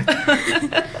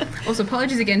 Also,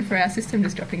 apologies again for our system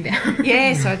just dropping down.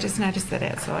 Yes, I just noticed that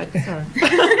outside. Sorry.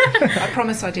 I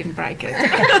promise I didn't break it.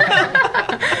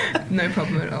 No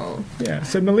problem at all. Yeah,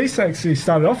 so Melissa actually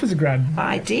started off as a grad.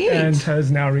 I did. And has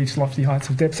now reached lofty heights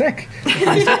of DepSec.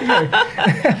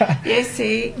 Yes,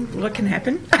 see, what can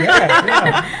happen? Yeah.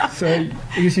 So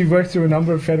I guess you've worked through a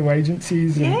number of federal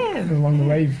agencies and along the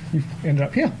way you've ended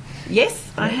up here.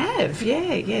 Yes, I have.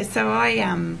 Yeah. So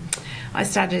I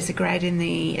started as a grad in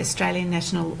the Australian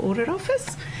National Audit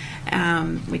Office,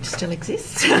 which still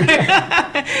exists.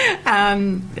 I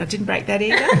didn't break that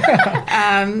either.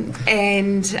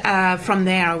 And from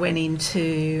there I went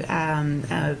into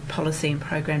a policy and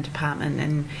program department,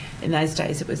 and in those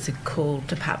days it was called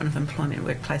Department of Employment and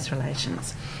Workplace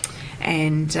Relations.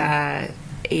 And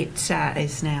it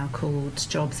is now called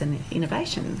Jobs and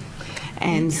Innovation.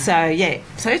 And so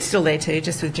it's still there too,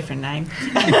 just with a different name.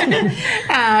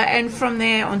 And from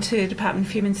there on to Department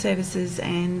of Human Services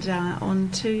and on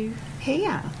to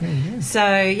here. Mm-hmm.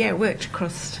 So, worked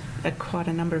across quite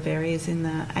a number of areas in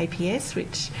the APS,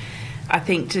 which I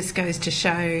think just goes to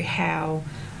show how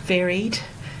varied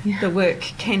the work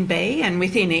can be. And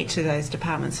within each of those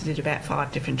departments, I did about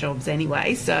 5 different jobs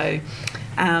anyway. So,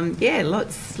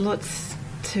 lots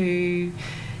to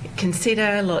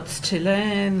consider, lots to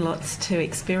learn, lots to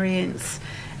experience,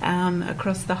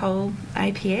 across the whole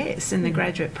APS, and the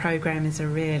graduate program is a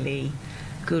really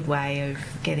good way of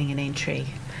getting an entry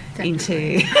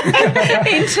into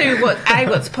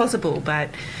what's possible, but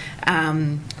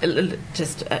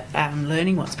just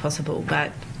learning what's possible,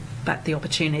 but the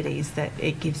opportunities that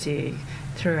it gives you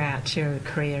throughout your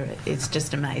career is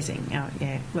just amazing.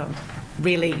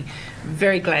 Really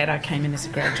very glad I came in as a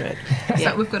graduate.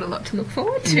 So we've got a lot to look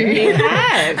forward to. You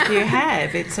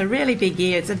have. It's a really big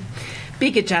year. It's a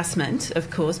big adjustment,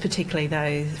 of course,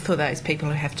 particularly for those people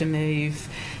who have to move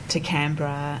to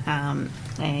Canberra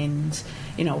and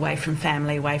away from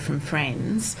family, away from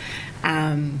friends.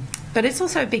 But it's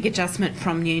also a big adjustment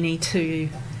from uni to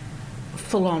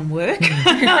full-on work.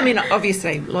 I mean,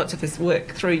 obviously, lots of us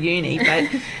work through uni,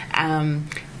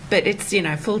 but it's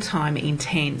full-time,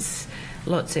 intense.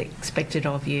 Lots expected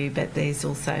of you, but there's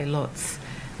also lots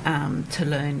to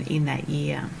learn in that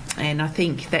year. And I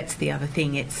think that's the other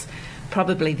thing. It's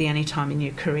probably the only time in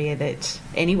your career that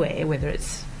anywhere, whether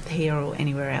it's here or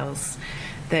anywhere else,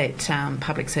 that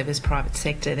public service, private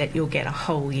sector, that you'll get a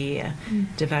whole year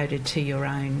devoted to your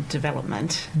own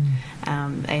development.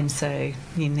 And so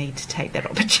you need to take that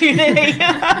opportunity.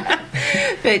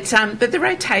 But the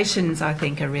rotations, I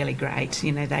think, are really great.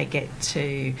 They get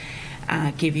to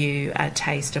give you a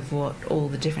taste of what all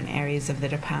the different areas of the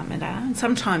department are. And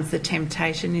sometimes the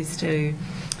temptation is to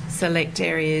select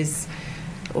areas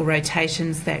or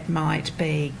rotations that might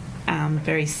be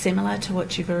very similar to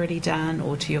what you've already done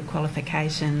or to your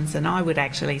qualifications. And I would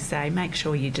actually say make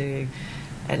sure you do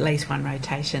at least one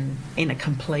rotation in a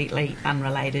completely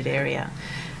unrelated area.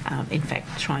 In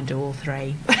fact, try and do all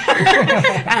three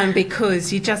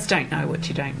because you just don't know what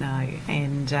you don't know.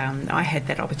 And I had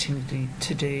that opportunity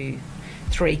to do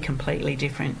 3 completely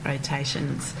different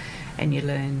rotations, and you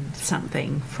learn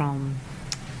something from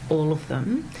all of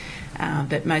them.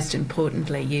 But most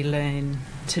importantly, you learn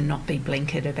to not be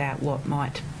blinkered about what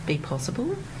might be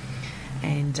possible.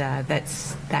 And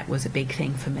that was a big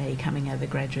thing for me coming out of the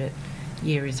graduate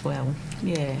year as well.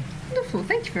 Yeah. Wonderful,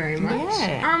 thank you very much.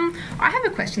 Yeah. I have a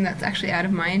question that's actually out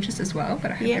of my interest as well, but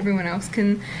I hope everyone else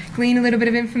can glean a little bit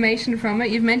of information from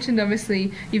it. You've mentioned,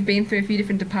 obviously, you've been through a few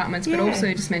different departments, but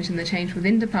also just mentioned the change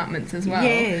within departments as well.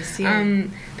 Yes,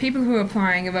 people who are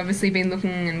applying have obviously been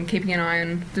looking and keeping an eye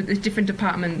on the different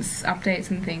departments' updates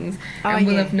and things, and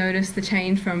will have noticed the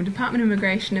change from Department of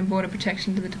Immigration and Border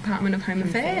Protection to the Department of Home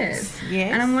Affairs.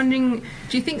 Yes. And I'm wondering,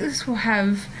 do you think this will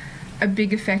have a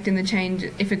big effect in the change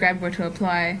if a grad were to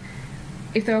apply?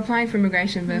 If they're applying for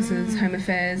immigration versus Home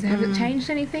Affairs, has it changed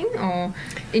anything, or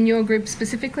in your group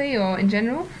specifically, or in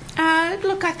general?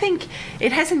 Look, I think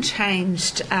it hasn't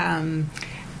changed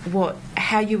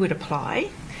how you would apply.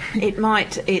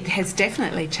 It has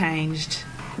definitely changed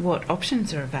what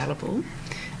options are available,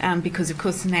 because of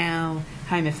course now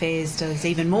Home Affairs does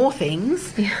even more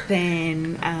things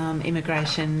than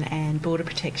Immigration and Border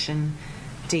Protection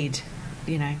did,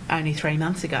 only 3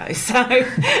 months ago.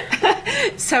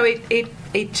 So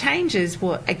it changes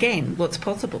what's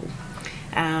possible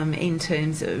in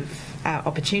terms of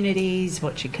opportunities,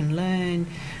 what you can learn,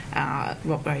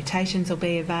 what rotations will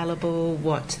be available,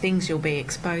 what things you'll be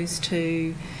exposed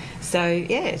to. So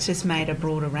it's just made a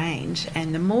broader range,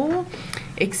 and the more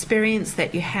experience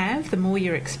that you have, the more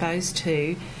you're exposed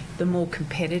to, the more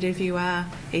competitive you are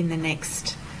in the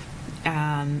next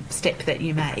step that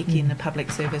you make in the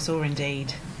public service or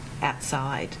indeed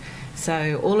outside.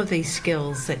 So all of these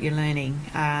skills that you're learning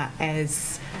are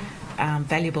as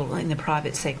valuable in the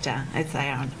private sector as they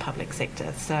are in the public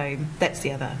sector. So that's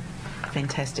the other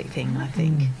fantastic thing, I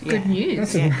think. Good news.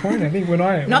 That's a good point. I think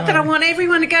I want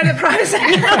everyone to go to the private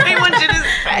sector. I want you to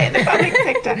stay in the public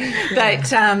sector.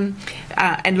 But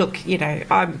and look,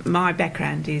 my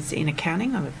background is in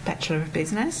accounting. I'm a Bachelor of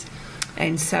Business.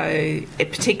 And so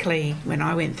particularly when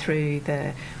I went through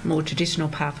the more traditional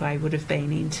pathway would have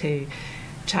been into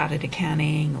chartered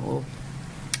accounting or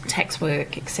tax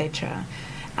work, etc.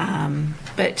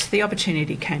 But the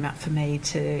opportunity came up for me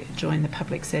to join the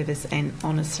public service, and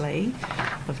honestly,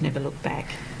 I've never looked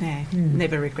back.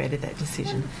 Never regretted that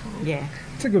decision. Yeah.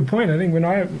 It's a good point. I think when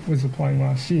I was applying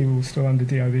last year, we were still under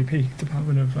DIVP,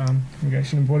 Department of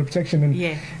Immigration and Border Protection, and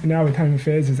now with Home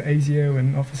Affairs there's ASIO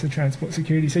and Office of Transport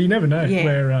Security. So you never know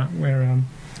where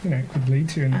it could lead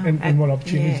to and what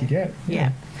opportunities you get.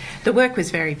 Yeah. The work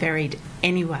was very varied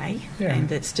anyway,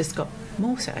 and it's just got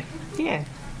more so. Yeah.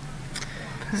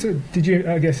 So did you,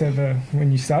 I guess,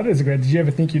 when you started as a grad, did you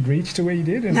ever think you'd reach to where you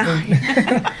did? No.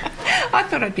 I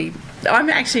thought I'm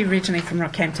actually originally from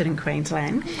Rockhampton in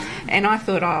Queensland, and I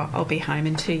thought, I'll be home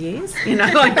in 2 years,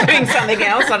 like doing something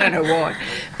else. I don't know what.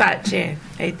 But,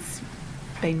 it's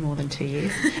been more than 2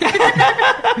 years.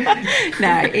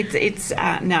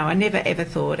 No, I never ever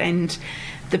thought. And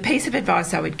the piece of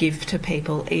advice I would give to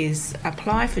people is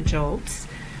apply for jobs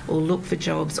or look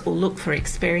for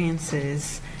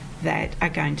experiences that are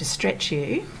going to stretch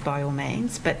you by all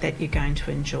means, but that you're going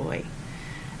to enjoy.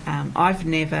 I've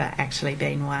never actually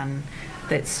been one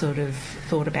that sort of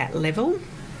thought about level.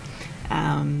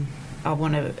 I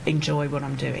want to enjoy what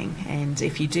I'm doing, and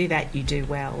if you do that, you do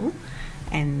well,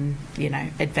 and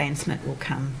advancement will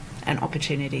come and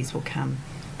opportunities will come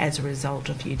as a result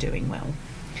of you doing well.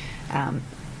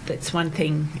 That's one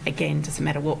thing, again, doesn't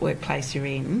matter what workplace you're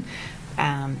in,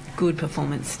 good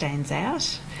performance stands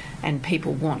out, and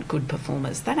people want good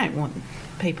performers. They don't want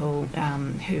people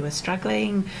who are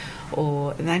struggling,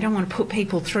 or they don't want to put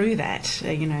people through that.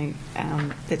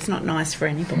 That's not nice for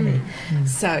anybody.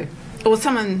 So, or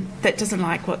someone that doesn't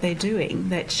like what they're doing,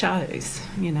 that shows,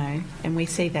 and we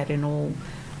see that in all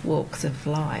walks of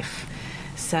life.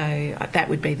 So that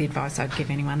would be the advice I'd give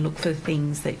anyone. Look for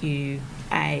things that you,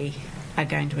 are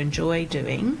going to enjoy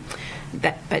doing,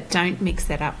 but don't mix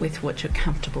that up with what you're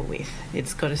comfortable with.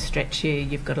 It's got to stretch you,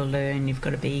 you've got to learn, you've got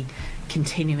to be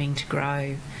continuing to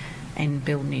grow and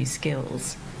build new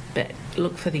skills. But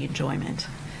look for the enjoyment,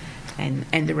 and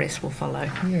the rest will follow.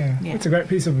 Yeah, it's a great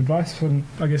piece of advice from,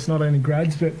 I guess, not only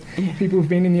grads, but people who've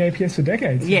been in the APS for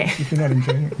decades. Yeah. If you're not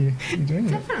enjoying it, you're doing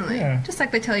it. Definitely. Yeah. Just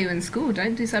like they tell you in school,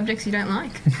 don't do subjects you don't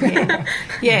like.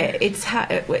 It's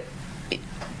hard.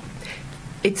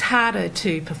 It's harder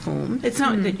to perform. It's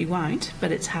not that you won't,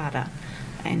 but it's harder.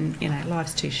 And,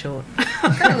 life's too short.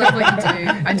 I love what you do.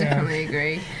 I definitely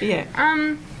agree. Yeah.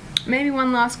 Maybe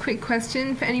one last quick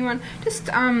question for anyone. Just,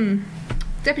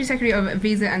 Deputy Secretary of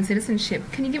Visa and Citizenship,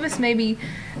 can you give us maybe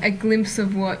a glimpse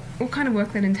of what kind of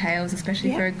work that entails,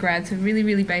 especially for a grad, so really,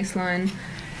 really baseline?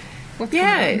 What's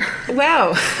going on?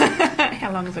 Well,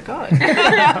 how long have I got?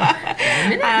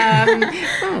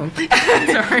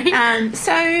 Sorry.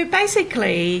 So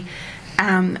basically,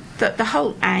 the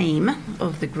whole aim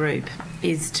of the group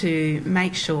is to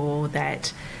make sure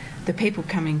that the people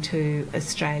coming to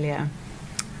Australia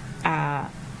are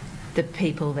the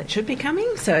people that should be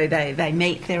coming, so they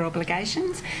meet their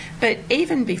obligations. But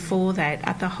even before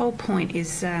that, the whole point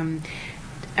is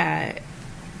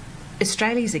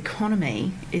Australia's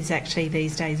economy is actually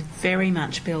these days very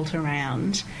much built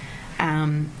around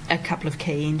a couple of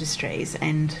key industries,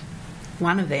 and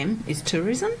one of them is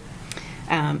tourism.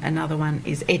 Another one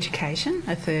is education.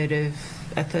 A third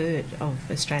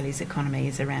of Australia's economy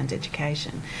is around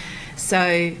education.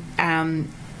 So,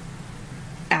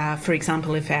 for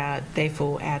example, if our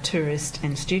tourist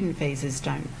and student visas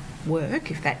don't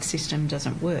work, if that system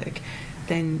doesn't work,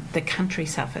 then the country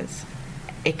suffers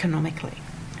economically,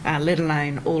 let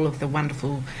alone all of the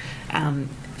wonderful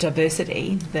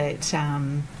diversity that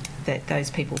those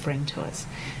people bring to us.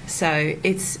 So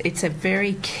it's a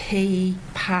very key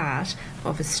part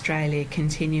of Australia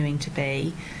continuing to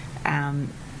be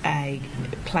a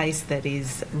place that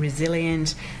is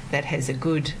resilient, that has a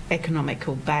good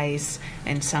economical base,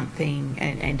 and something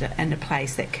and a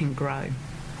place that can grow.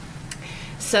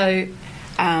 So,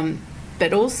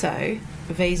 but also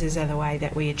visas are the way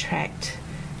that we attract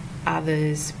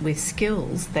others with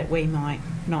skills that we might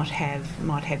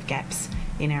have gaps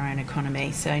in our own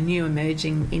economy. So new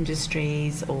emerging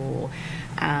industries, or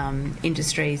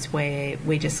industries where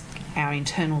our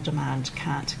internal demand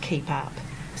can't keep up.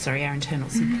 Sorry, our internal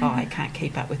supply can't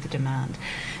keep up with the demand.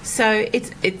 So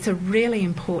it's a really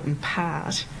important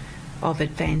part of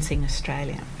advancing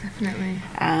Australia. Definitely.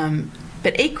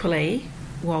 But equally,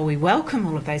 while we welcome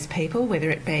all of those people,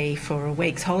 whether it be for a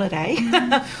week's holiday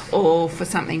or for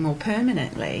something more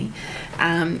permanently,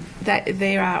 that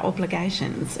there are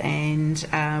obligations, and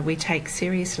we take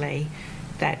seriously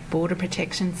that border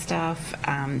protection stuff,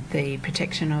 the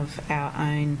protection of our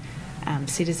own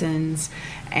citizens,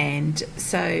 and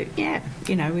so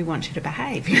we want you to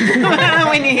behave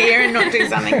when you're here and not do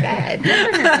something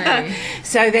bad.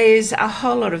 So there's a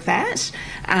whole lot of that,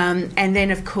 and then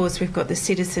of course we've got the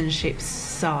citizenship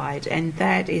side, and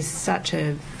that is such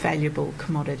a valuable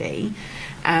commodity,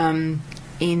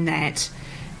 in that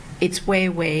it's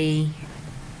where we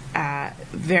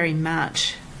very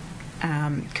much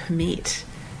commit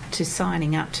to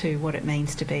signing up to what it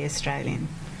means to be Australian,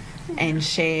 and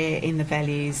share in the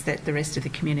values that the rest of the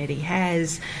community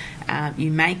has.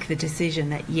 You make the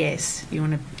decision that, yes, you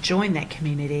want to join that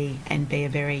community and be a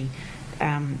very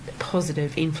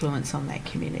positive influence on that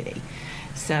community.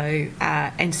 So,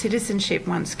 and citizenship,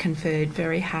 once conferred,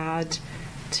 very hard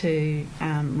to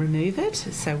remove it.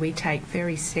 So we take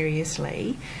very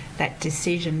seriously that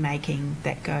decision-making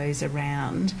that goes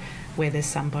around whether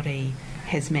somebody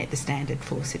has met the standard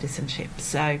for citizenship.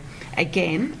 So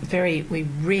again, we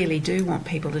really do want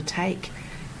people to take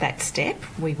that step.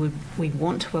 We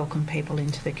want to welcome people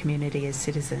into the community as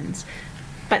citizens,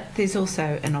 but there's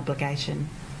also an obligation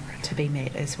to be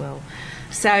met as well.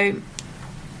 So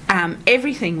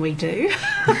everything we do,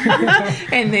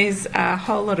 and there's a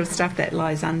whole lot of stuff that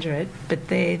lies under it, but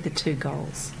they're the two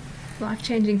goals.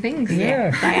 Life-changing things.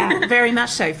 Yeah, they are very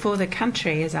much so for the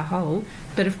country as a whole,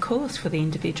 but of course for the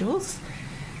individuals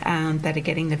that are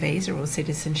getting the visa or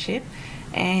citizenship,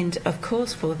 and of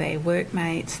course for their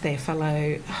workmates, their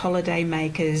fellow holiday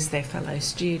makers, their fellow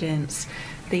students.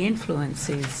 The influence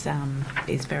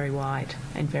is very wide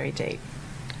and very deep.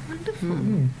 Wonderful.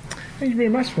 Thank you very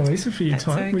much, Melissa, for your That's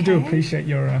time. okay. We do appreciate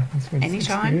your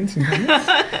Anytime. experience and comments.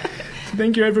 So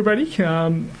thank you, everybody,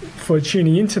 for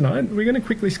tuning in tonight. We're going to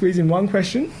quickly squeeze in one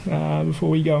question before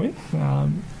we go in.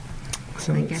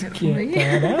 So They let's get it for me.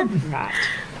 that out. Right.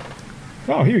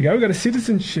 Oh, here we go. We've got a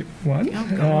citizenship one.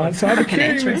 Oh, God. So I have a I can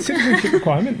query answer with it. citizenship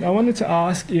requirement. I wanted to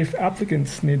ask if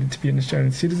applicants needed to be an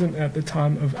Australian citizen at the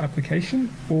time of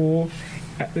application or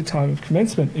at the time of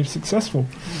commencement, if successful.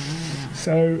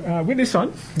 So with this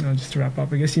one, just to wrap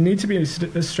up, I guess you need to be an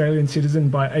Australian citizen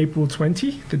by April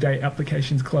 20, the day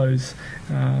applications close.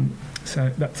 So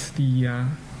that's the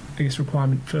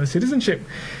requirement for citizenship.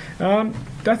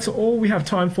 That's all we have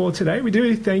time for today. We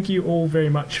do thank you all very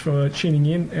much for tuning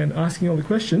in and asking all the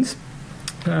questions.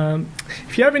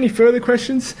 If you have any further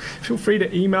questions, feel free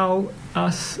to email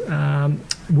us,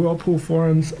 Whirlpool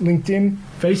Forums, LinkedIn,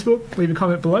 Facebook, leave a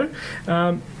comment below.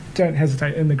 Don't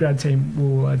hesitate, and the grad team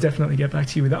will definitely get back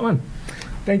to you with that one.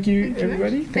 Thank you,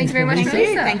 everybody. Thank you very much, Thank you.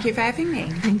 Melissa. Thank you for having me.